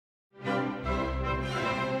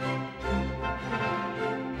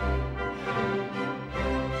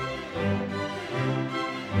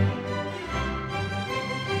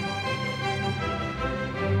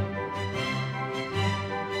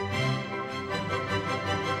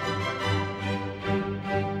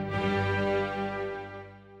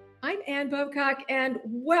Bocock, and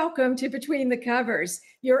welcome to Between the Covers.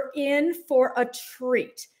 You're in for a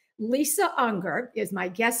treat. Lisa Unger is my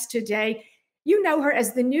guest today. You know her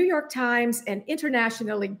as the New York Times and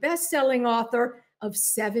internationally best-selling author of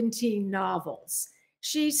 17 novels.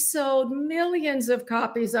 She's sold millions of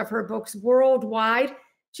copies of her books worldwide.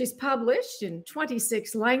 She's published in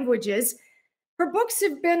 26 languages. Her books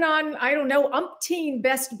have been on, umpteen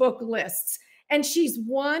best book lists, and she's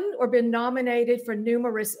won or been nominated for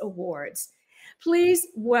numerous awards. Please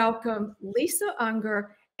welcome Lisa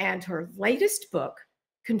Unger and her latest book,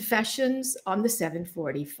 Confessions on the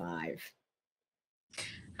 745.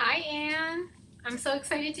 Hi, Anne. I'm so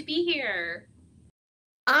excited to be here.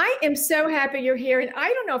 I am so happy you're here, and I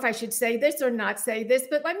don't know if I should say this or not say this,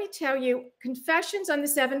 but let me tell you, Confessions on the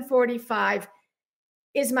 745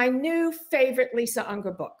 is my new favorite Lisa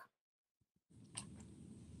Unger book.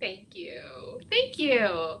 Thank you. Thank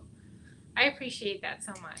you. I appreciate that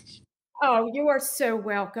so much. Oh, you are so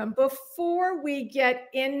welcome. Before we get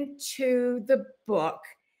into the book,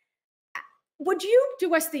 would you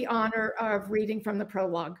do us the honor of reading from the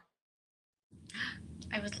prologue?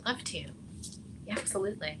 I would love to. Yeah,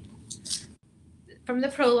 absolutely. From the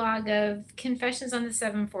prologue of Confessions on the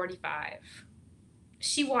 745.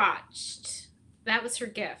 She watched. That was her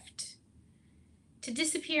gift. To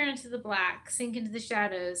disappear into the black, sink into the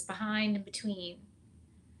shadows, behind and between.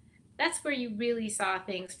 That's where you really saw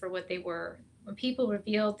things for what they were, when people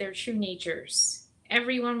revealed their true natures.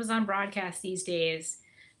 Everyone was on broadcast these days,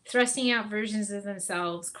 thrusting out versions of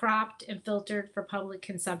themselves, cropped and filtered for public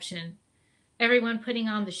consumption. Everyone putting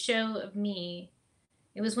on the show of me.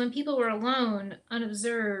 It was when people were alone,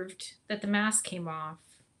 unobserved, that the mask came off.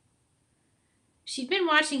 She'd been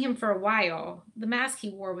watching him for a while. The mask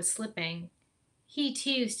he wore was slipping. He,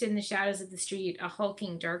 too, stood in the shadows of the street, a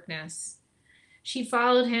hulking darkness. She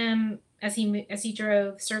followed him as he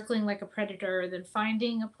drove, circling like a predator, then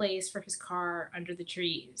finding a place for his car under the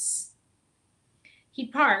trees. He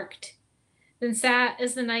parked, then sat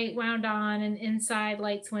as the night wound on and inside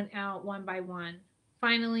lights went out one by one.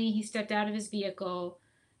 Finally, he stepped out of his vehicle,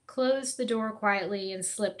 closed the door quietly, and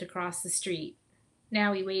slipped across the street.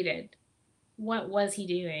 Now he waited. What was he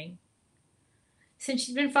doing? Since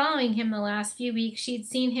she'd been following him the last few weeks, she'd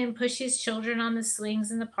seen him push his children on the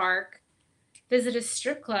swings in the park, visit a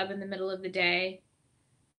strip club in the middle of the day,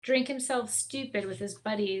 drink himself stupid with his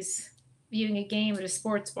buddies, viewing a game at a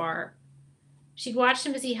sports bar. She'd watched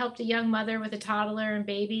him as he helped a young mother with a toddler and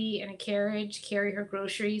baby in a carriage carry her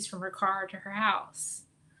groceries from her car to her house.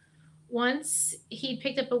 Once, he'd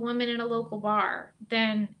picked up a woman in a local bar.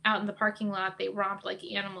 Then, out in the parking lot, they romped like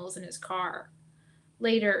animals in his car.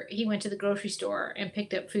 Later, he went to the grocery store and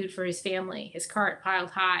picked up food for his family, his cart piled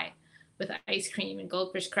high with ice cream and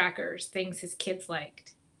Goldfish crackers, things his kids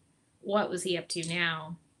liked. What was he up to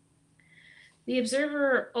now? The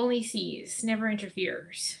observer only sees, never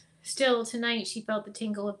interferes. Still, tonight she felt the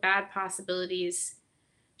tingle of bad possibilities.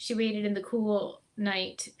 She waited in the cool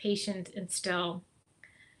night, patient and still.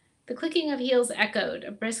 The clicking of heels echoed,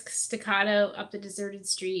 a brisk staccato up the deserted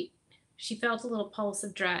street. She felt a little pulse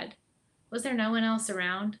of dread. Was there no one else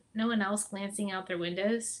around? No one else glancing out their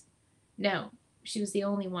windows? No, she was the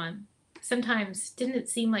only one. Sometimes, didn't it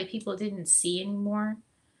seem like people didn't see anymore?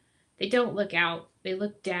 They don't look out. They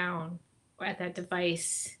look down at that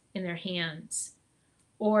device in their hands,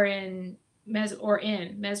 or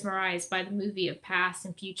mesmerized by the movie of past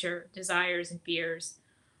and future desires and fears,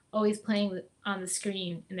 always playing on the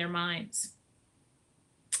screen in their minds.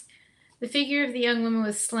 The figure of the young woman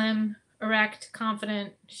was slim, erect,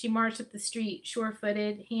 confident. She marched up the street,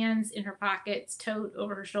 sure-footed, hands in her pockets, tote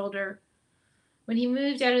over her shoulder. When he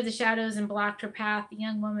moved out of the shadows and blocked her path, the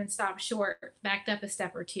young woman stopped short, backed up a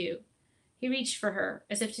step or two. He reached for her,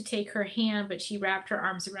 as if to take her hand, but she wrapped her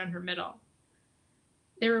arms around her middle.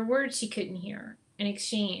 There were words she couldn't hear, an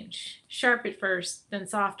exchange, sharp at first, then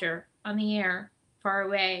softer, on the air, far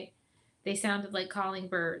away. They sounded like calling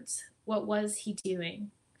birds. What was he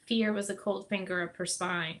doing? Fear was a cold finger up her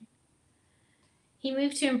spine. He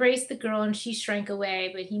moved to embrace the girl, and she shrank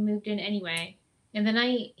away, but he moved in anyway. In the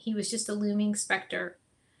night, he was just a looming specter.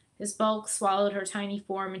 His bulk swallowed her tiny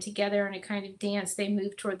form, and together in a kind of dance they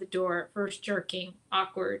moved toward the door, at first jerking,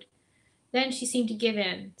 awkward. Then she seemed to give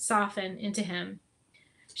in, soften into him.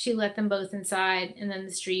 She let them both inside, and then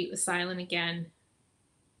the street was silent again.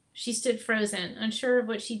 She stood frozen, unsure of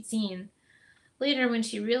what she'd seen. Later, when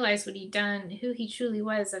she realized what he'd done, who he truly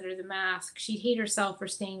was under the mask, she'd hate herself for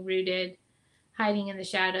staying rooted, hiding in the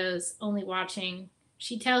shadows, only watching.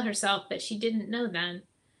 She'd tell herself that she didn't know then.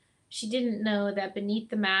 She didn't know that beneath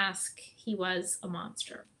the mask, he was a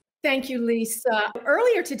monster. Thank you, Lisa.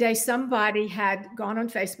 Earlier today, somebody had gone on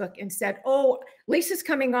Facebook and said, "Oh, Lisa's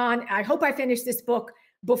coming on. I hope I finish this book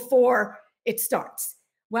before it starts."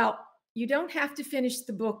 Well, you don't have to finish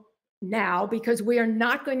the book now because we are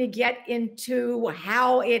not going to get into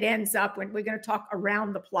how it ends up when we're going to talk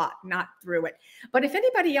around the plot, not through it. But if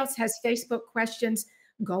anybody else has Facebook questions,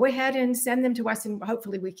 go ahead and send them to us and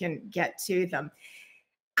hopefully we can get to them.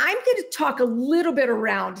 I'm going to talk a little bit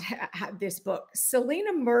around this book.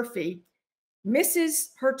 Selena Murphy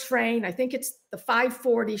misses her train. I think it's the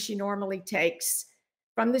 5:40 she normally takes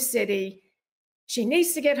from the city. She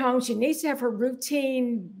needs to get home. She needs to have her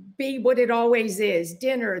routine be what it always is: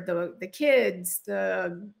 dinner, the kids,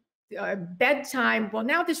 the bedtime. Well,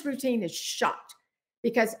 now this routine is shot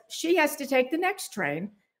because she has to take the next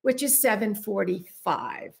train, which is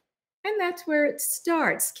 7:45. And that's where it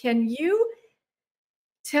starts. Can you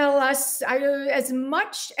tell us as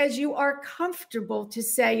much as you are comfortable to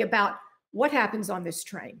say about what happens on this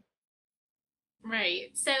train?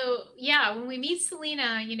 Right. So yeah, when we meet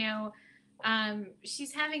Selena,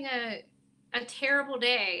 she's having a terrible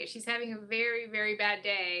day. She's having a very, very bad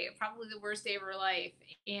day, probably the worst day of her life.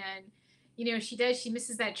 And she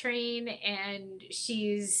misses that train, and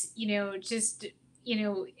she's, just,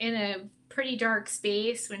 in a pretty dark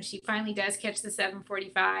space when she finally does catch the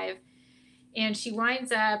 7:45, and she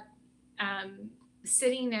winds up um,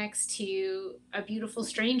 sitting next to a beautiful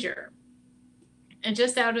stranger. And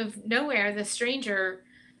just out of nowhere, the stranger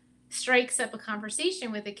strikes up a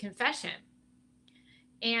conversation with a confession.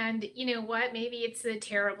 And you know what? Maybe it's the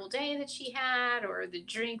terrible day that she had, or the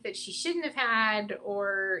drink that she shouldn't have had,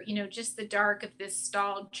 or, just the dark of this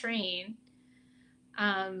stalled train.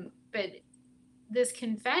 But this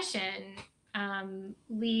confession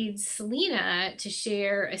leads Selena to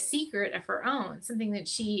share a secret of her own, something that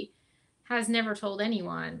she has never told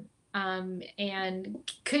anyone,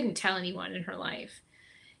 and couldn't tell anyone in her life.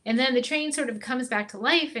 And then the train sort of comes back to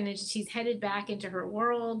life, and she's headed back into her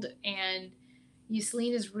world. And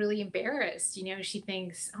Selena's really embarrassed. She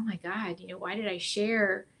thinks, oh my God, why did I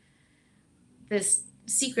share this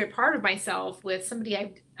secret part of myself with somebody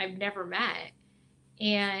I've never met?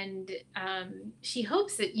 And she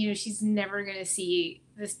hopes that, she's never going to see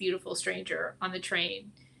this beautiful stranger on the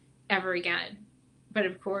train ever again. But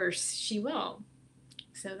of course, she will.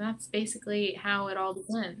 So that's basically how it all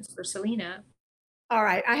begins for Selena. All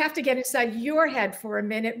right, I have to get inside your head for a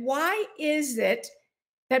minute. Why is it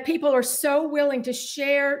that people are so willing to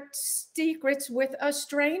share secrets with a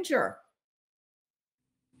stranger?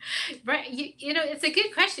 Right. It's a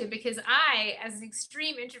good question, because I, as an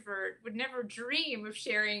extreme introvert, would never dream of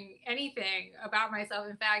sharing anything about myself.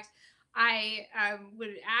 In fact, I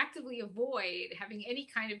would actively avoid having any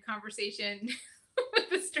kind of conversation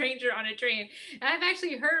with a stranger on a train. And I've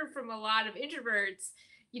actually heard from a lot of introverts,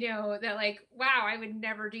 that like, wow, I would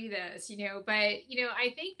never do this, but,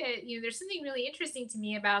 I think that, there's something really interesting to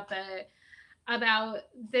me about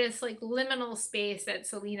this like liminal space that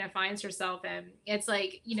Selena finds herself in. It's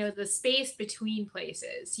like, the space between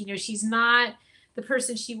places. She's not the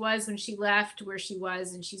person she was when she left where she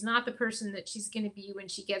was, and she's not the person that she's going to be when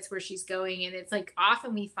she gets where she's going. And it's like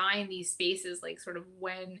often we find these spaces like sort of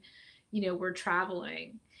when, we're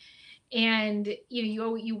traveling. And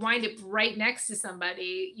you wind up right next to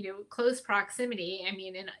somebody, close proximity. I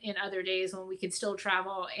mean, in other days when we could still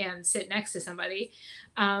travel and sit next to somebody,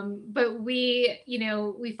 but we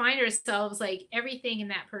find ourselves like everything in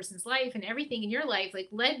that person's life and everything in your life like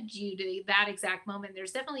led you to that exact moment.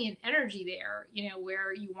 There's definitely an energy there,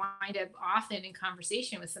 where you wind up often in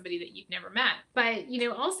conversation with somebody that you've never met. But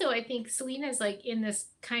also I think Selena's like in this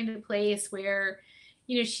kind of place where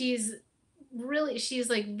she's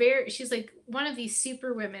like one of these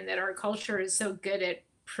super women that our culture is so good at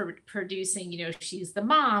producing. She's the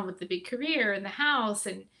mom with the big career in the house,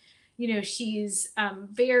 and she's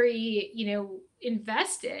very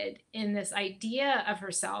invested in this idea of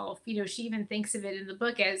herself. She even thinks of it in the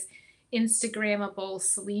book as Instagrammable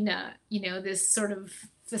Selena, this sort of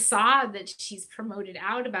facade that she's promoted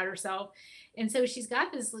out about herself. And so she's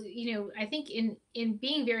got this, I think in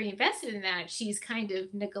being very invested in that, she's kind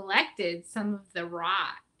of neglected some of the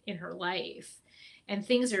rot in her life, and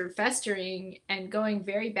things are festering and going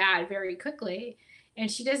very bad very quickly.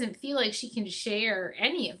 And she doesn't feel like she can share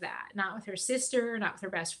any of that, not with her sister, not with her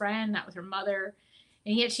best friend, not with her mother.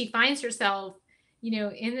 And yet she finds herself,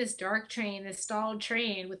 in this dark train, this stalled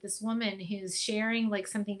train, with this woman who's sharing like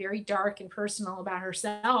something very dark and personal about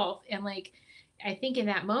herself. And like, I think in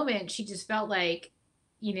that moment, she just felt like,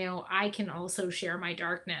 I can also share my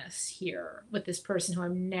darkness here with this person who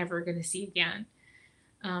I'm never going to see again.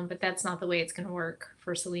 But that's not the way it's going to work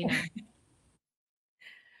for Selena.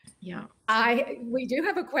 Yeah. We do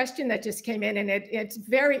have a question that just came in, and it's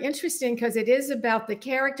very interesting because it is about the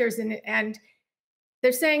characters, and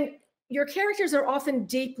they're saying your characters are often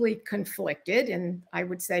deeply conflicted, and I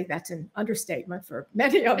would say that's an understatement for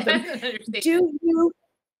many of them. Do you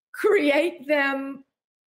create them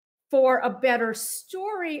for a better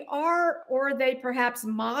story, or are they perhaps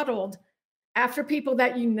modeled after people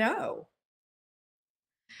that you know?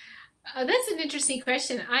 That's an interesting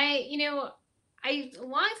question. A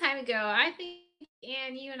long time ago, I think,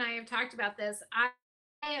 Anne, you and I have talked about this. I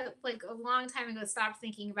like a long time ago stopped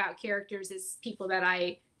thinking about characters as people that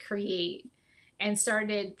I create and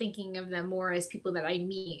started thinking of them more as people that I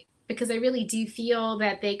meet, because I really do feel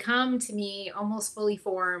that they come to me almost fully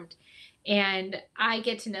formed, and I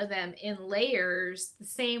get to know them in layers the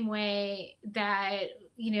same way that,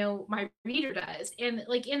 my reader does. And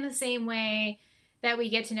like in the same way that we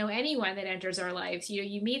get to know anyone that enters our lives.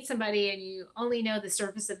 You meet somebody and you only know the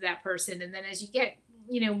surface of that person. And then as you get,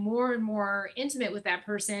 more and more intimate with that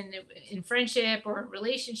person in friendship or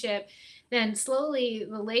relationship, then slowly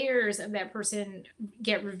the layers of that person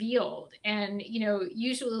get revealed. And,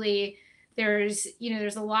 usually there's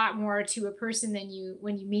a lot more to a person than you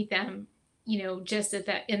when you meet them, just at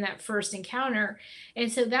that in that first encounter.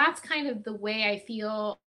 And so that's kind of the way I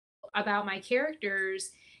feel about my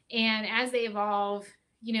characters. And as they evolve,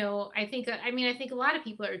 I think a lot of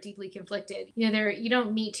people are deeply conflicted. You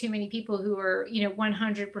don't meet too many people who are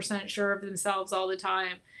 100% sure of themselves all the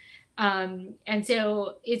time. And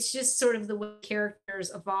so it's just sort of the way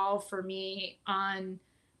characters evolve for me on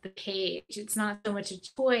the page. It's not so much a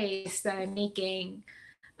choice that I'm making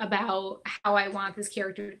about how I want this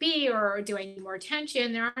character to be, or do I need more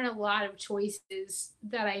attention. There aren't a lot of choices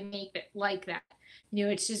that I make that like that.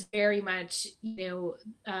 It's just very much,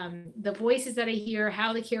 the voices that I hear,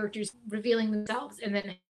 how the characters revealing themselves, and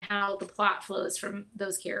then how the plot flows from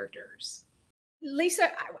those characters. Lisa,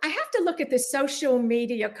 I have to look at the social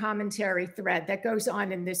media commentary thread that goes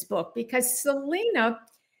on in this book because Selena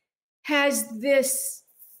has this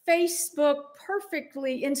Facebook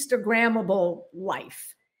perfectly Instagrammable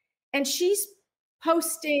life. And she's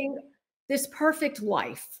posting this perfect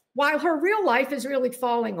life while her real life is really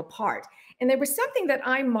falling apart. And there was something that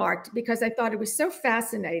I marked because I thought it was so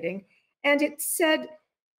fascinating. And it said,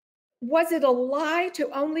 was it a lie to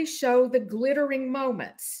only show the glittering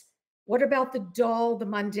moments? What about the dull, the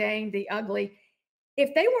mundane, the ugly?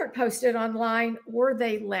 If they weren't posted online, were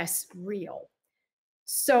they less real?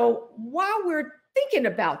 So while we're thinking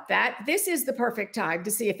about that, this is the perfect time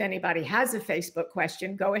to see if anybody has a Facebook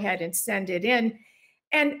question. Go ahead and send it in.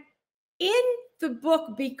 And in the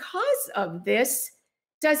book, because of this,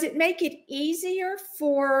 does it make it easier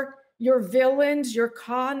for your villains, your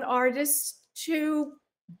con artists to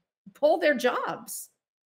pull their jobs?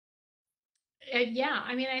 Yeah,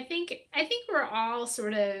 I mean, I think we're all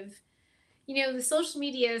sort of, the social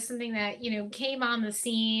media is something that, came on the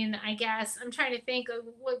scene. I guess I'm trying to think of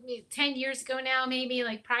what 10 years ago now, maybe,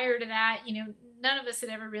 like prior to that, none of us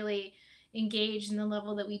had ever really engaged in the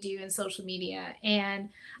level that we do in social media. And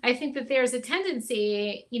I think that there's a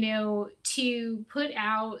tendency, to put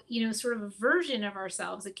out, sort of a version of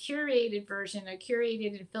ourselves, a curated version, a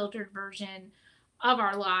curated and filtered version of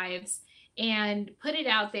our lives, and put it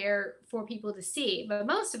out there for people to see. But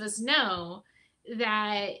most of us know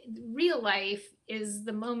that real life is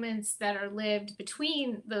the moments that are lived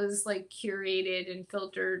between those like curated and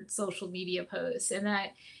filtered social media posts, and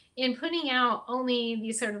that in putting out only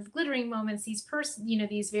these sort of glittering moments, these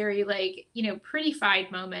very like,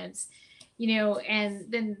 prettified moments, and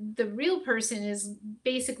then the real person is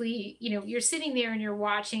basically, you're sitting there and you're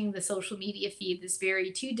watching the social media feed, this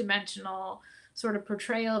very two-dimensional sort of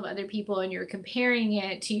portrayal of other people, and you're comparing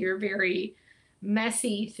it to your very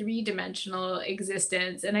messy three-dimensional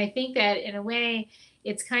existence. And I think that in a way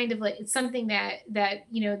it's kind of like it's something that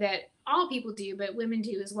all people do, but women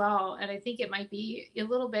do as well. And I think it might be a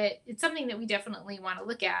little bit, it's something that we definitely want to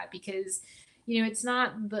look at, because it's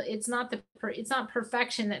not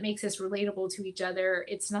perfection that makes us relatable to each other.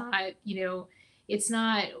 It's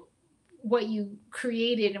not what you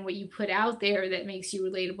created and what you put out there that makes you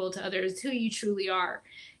relatable to others, who you truly are.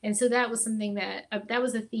 And so that was something that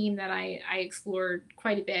was a theme that I explored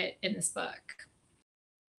quite a bit in this book.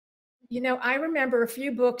 I remember a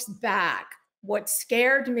few books back, what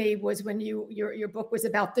scared me was when your book was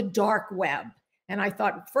about the dark web. And I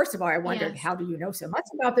thought, first of all, I wondered, Yes. how do you know so much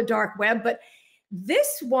about the dark web? But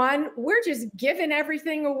this one, we're just giving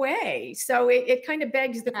everything away. So it kind of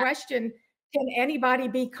begs the Yeah. question, can anybody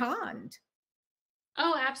be conned?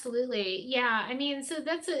 Oh, absolutely. Yeah. I mean, so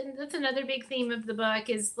that's another big theme of the book,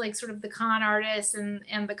 is like sort of the con artist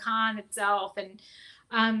and the con itself. And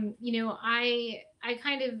I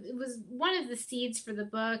kind of, it was one of the seeds for the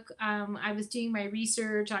book. I was doing my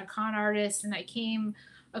research on con artists, and I came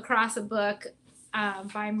across a book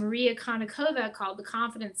by Maria Konnikova called The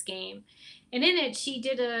Confidence Game. And in it, she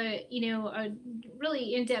did a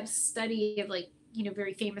really in-depth study of, like,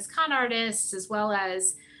 very famous con artists, as well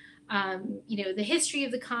as, the history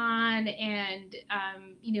of the con, and,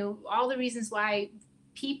 all the reasons why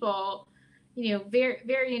people, very,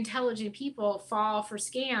 very intelligent people fall for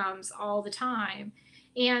scams all the time.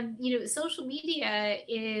 And, social media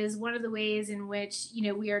is one of the ways in which,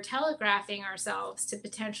 we are telegraphing ourselves to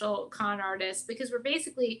potential con artists, because we're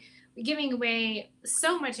giving away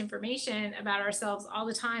so much information about ourselves all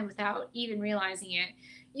the time without even realizing it.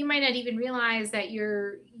 You might not even realize that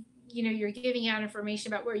you're giving out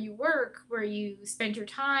information about where you work, where you spend your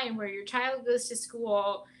time, where your child goes to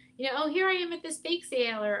school. Oh, here I am at this bake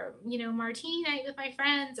sale, or, martini night with my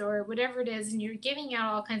friends, or whatever it is, and you're giving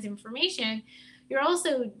out all kinds of information. You're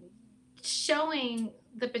also showing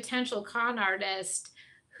the potential con artist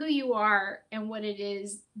who you are and what it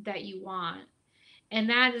is that you want. And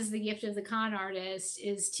that is the gift of the con artist,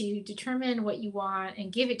 is to determine what you want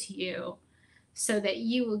and give it to you, so that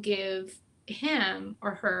you will give him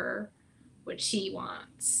or her what she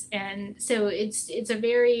wants. And so it's a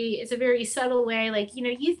very subtle way. Like,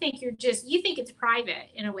 you think it's private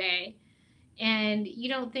in a way, and you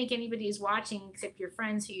don't think anybody is watching except your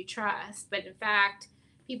friends who you trust, but in fact,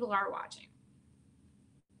 people are watching.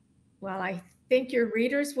 Well, I think your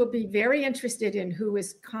readers will be very interested in who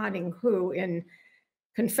is conning who in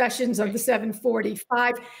Confessions of the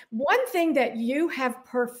 745. One thing that you have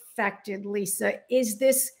perfected, Lisa, is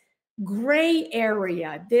this gray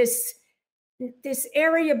area, this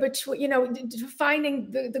area between,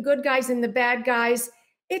 finding the good guys and the bad guys.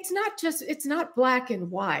 It's not black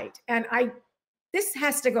and white. And this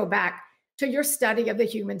has to go back to your study of the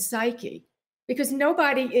human psyche, because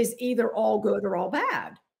nobody is either all good or all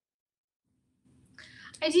bad.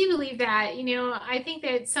 I do believe that. I think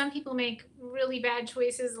that some people make really bad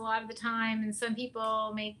choices a lot of the time, and some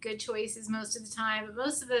people make good choices most of the time. But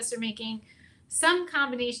most of us are making some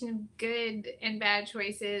combination of good and bad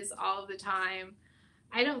choices all of the time.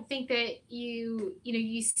 I don't think that you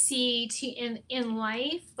see in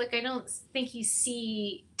life, like, I don't think you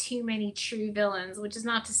see too many true villains, which is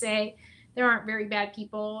not to say there aren't very bad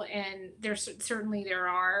people, and certainly there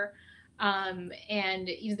are. And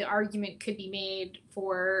the argument could be made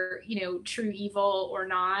for, true evil or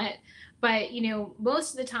not. But,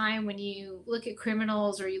 most of the time when you look at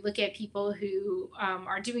criminals, or you look at people who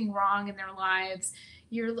are doing wrong in their lives,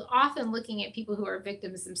 you're often looking at people who are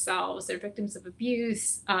victims themselves. They're victims of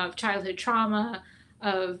abuse, of childhood trauma,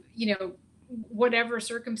 of, whatever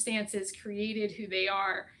circumstances created who they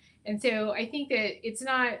are. And so I think that it's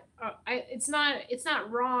not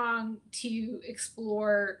wrong to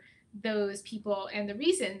explore those people and the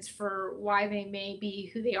reasons for why they may be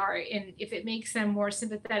who they are, and if it makes them more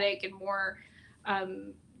sympathetic and more,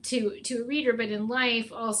 to a reader, but in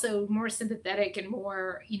life also more sympathetic and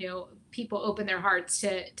more, people open their hearts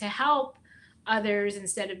to help others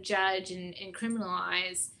instead of judge and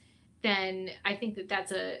criminalize, then I think that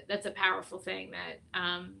that's a powerful thing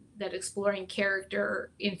that exploring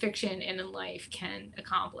character in fiction and in life can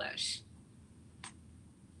accomplish.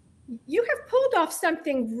 You have pulled off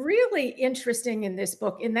something really interesting in this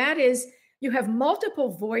book, and that is you have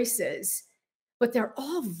multiple voices, but they're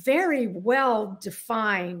all very well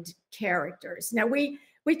defined characters. Now, we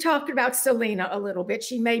talked about Selena a little bit.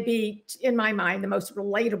 She may be, in my mind, the most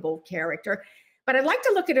relatable character, but I'd like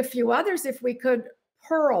to look at a few others if we could.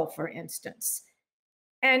 Pearl, for instance,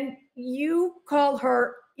 and you call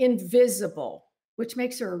her invisible, which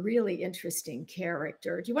makes her a really interesting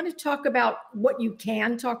character. Do you want to talk about what you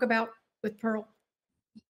can talk about with Pearl?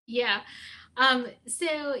 Yeah.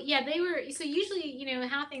 So yeah, so usually,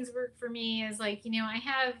 how things work for me is, like, I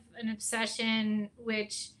have an obsession,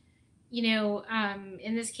 which,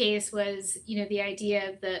 in this case was, the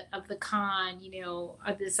idea of the con,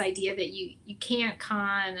 of this idea that you can't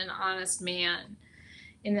con an honest man.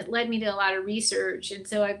 And it led me to a lot of research. And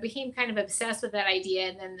so I became kind of obsessed with that idea.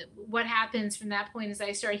 And then what happens from that point is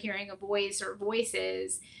I start hearing a voice or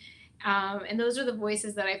voices. And those are the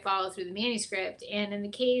voices that I follow through the manuscript. And in the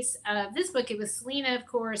case of this book, it was Selena, of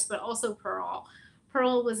course, but also Pearl.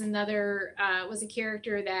 Pearl was was a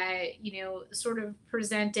character that, sort of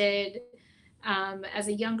presented as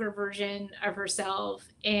a younger version of herself.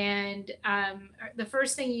 And the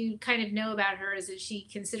first thing you kind of know about her is that she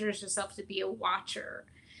considers herself to be a watcher,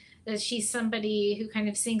 that she's somebody who kind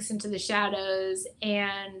of sinks into the shadows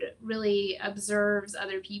and really observes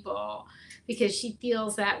other people. because she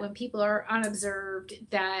feels that when people are unobserved,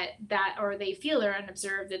 or they feel they're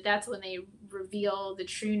unobserved, that's when they reveal the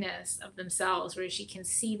trueness of themselves, where she can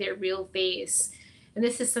see their real face. And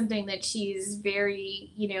this is something that she's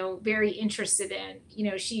very, very interested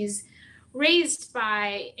in. She's raised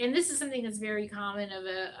by, and this is something that's very common of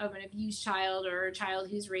an abused child, or a child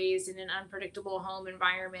who's raised in an unpredictable home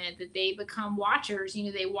environment, that they become watchers.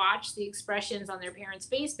 They watch the expressions on their parents'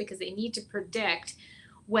 face because they need to predict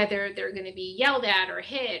whether they're going to be yelled at or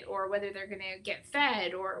hit, or whether they're going to get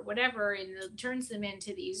fed or whatever, and it turns them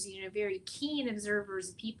into these very keen observers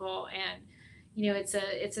of people. And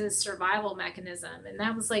it's a survival mechanism. And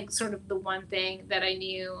that was like sort of the one thing that I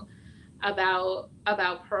knew about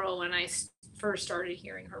Pearl when I first started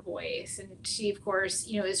hearing her voice. And she, of course,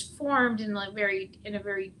 is formed in a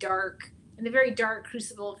very dark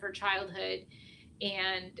crucible of her childhood,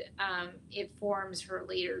 and it forms her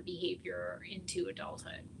later behavior into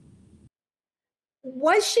adulthood.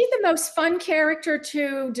 Was she the most fun character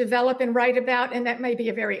to develop and write about? And that may be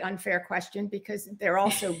a very unfair question because they're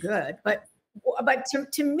all so good, but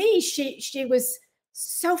to me, she was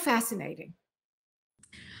so fascinating.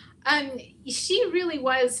 She really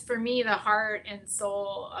was, for me, the heart and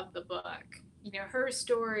soul of the book. Her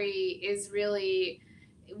story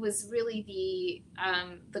was really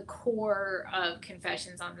the core of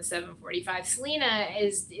Confessions on the 745. Selena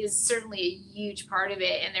is certainly a huge part of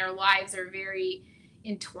it, and their lives are very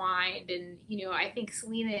entwined. And I think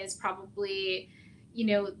Selena is probably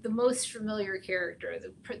the most familiar character,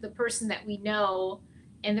 the person that we know,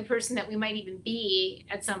 and the person that we might even be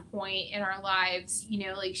at some point in our lives.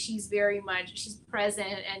 Like she's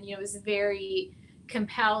present, and is very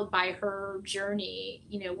compelled by her journey,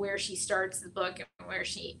 where she starts the book and where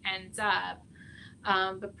she ends up.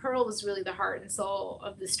 But Pearl was really the heart and soul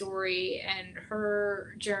of the story, and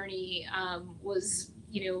her journey was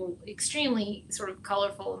extremely sort of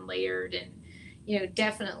colorful and layered. And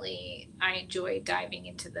definitely I enjoyed diving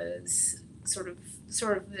into those sort of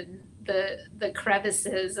the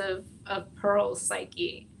crevices of Pearl's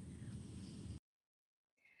psyche.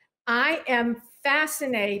 I am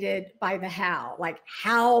fascinated by like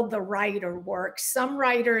how the writer works. Some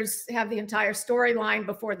writers have the entire storyline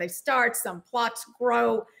before they start. Some plots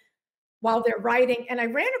grow while they're writing. And I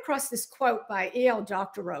ran across this quote by E.L.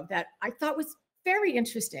 Doctorow that I thought was very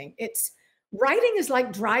interesting. It's, writing is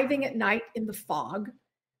like driving at night in the fog.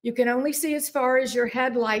 You can only see as far as your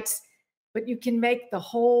headlights, but you can make the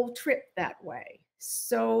whole trip that way.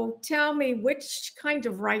 So tell me, which kind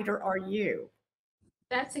of writer are you?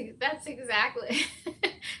 That's exactly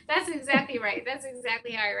that's exactly right. That's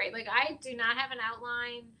exactly how I write. Like, I do not have an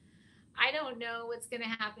outline. I don't know what's going to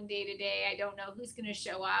happen day to day. I don't know who's going to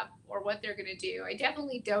show up or what they're going to do. I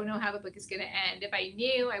definitely don't know how the book is going to end. If I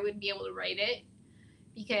knew, I wouldn't be able to write it,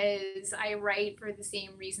 because I write for the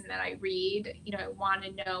same reason that I read. I want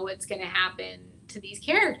to know what's going to happen to these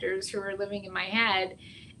characters who are living in my head.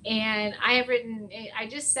 And I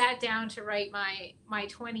just sat down to write my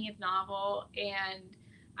 20th novel, and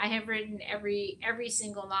I have written every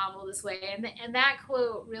single novel this way. And that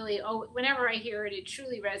quote really, whenever I hear it, it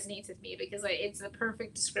truly resonates with me, because it's the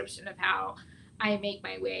perfect description of how I make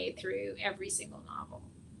my way through every single novel.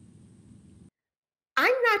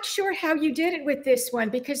 I'm not sure how you did it with this one,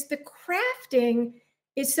 because the crafting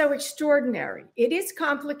is so extraordinary. It is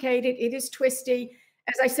complicated, it is twisty.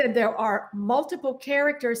 As I said, there are multiple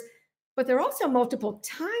characters, but there are also multiple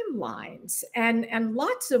timelines and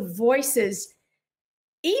lots of voices.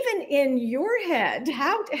 Even in your head,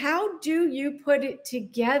 how do you put it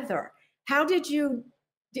together? How did you,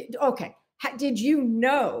 okay, did you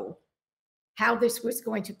know how this was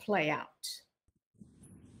going to play out?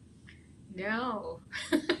 No.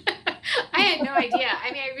 I had no idea.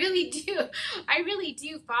 I mean, I really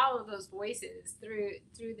do follow those voices through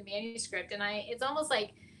the manuscript, and it's almost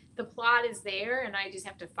like the plot is there and I just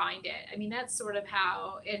have to find it. I mean, that's sort of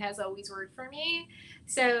how it has always worked for me.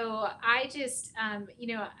 So I just, I know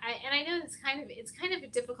it's kind of a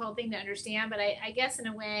difficult thing to understand, but I guess in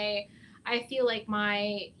a way, I feel like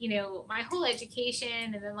my whole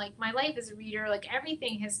education, and then like my life as a reader, like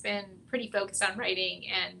everything has been pretty focused on writing,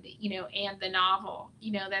 and the novel.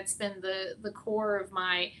 That's been the core of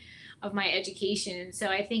my education. And so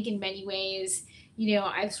I think in many ways,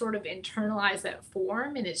 I've sort of internalized that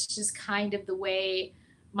form, and it's just kind of the way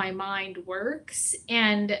my mind works.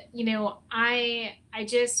 And I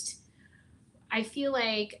feel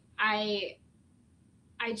like I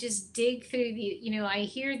just dig through I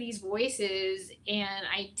hear these voices, and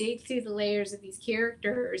I dig through the layers of these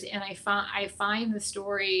characters, and I find the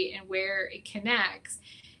story and where it connects.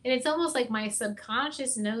 And it's almost like my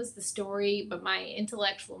subconscious knows the story, but my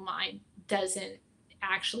intellectual mind doesn't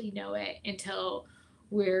actually know it until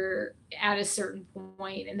we're at a certain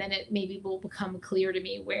point, and then it maybe will become clear to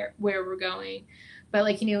me where we're going. But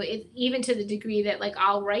like, it, even to the degree that like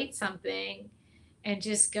I'll write something and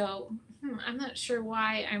just go, I'm not sure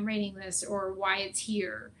why I'm writing this or why it's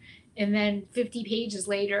here. And then 50 pages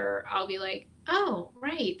later, I'll be like, oh,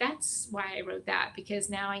 right, that's why I wrote that, because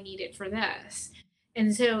now I need it for this.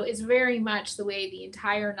 And so it's very much the way the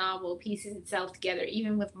entire novel pieces itself together,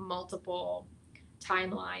 even with multiple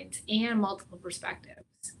timelines and multiple perspectives.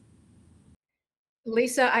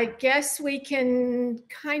 Lisa, I guess we can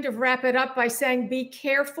kind of wrap it up by saying be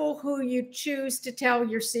careful who you choose to tell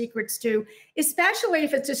your secrets to, especially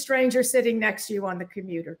if it's a stranger sitting next to you on the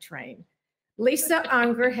commuter train. Lisa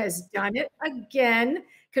Unger has done it again.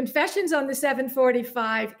 Confessions on the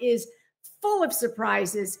 745 is full of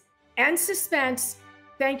surprises and suspense.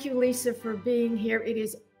 Thank you, Lisa, for being here. It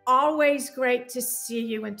is always great to see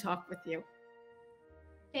you and talk with you.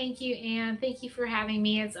 Thank you, Anne. Thank you for having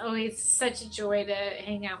me. It's always such a joy to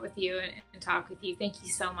hang out with you and talk with you. Thank you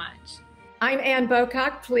so much. I'm Anne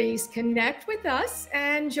Bocock. Please connect with us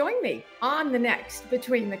and join me on the next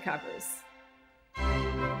Between the Covers.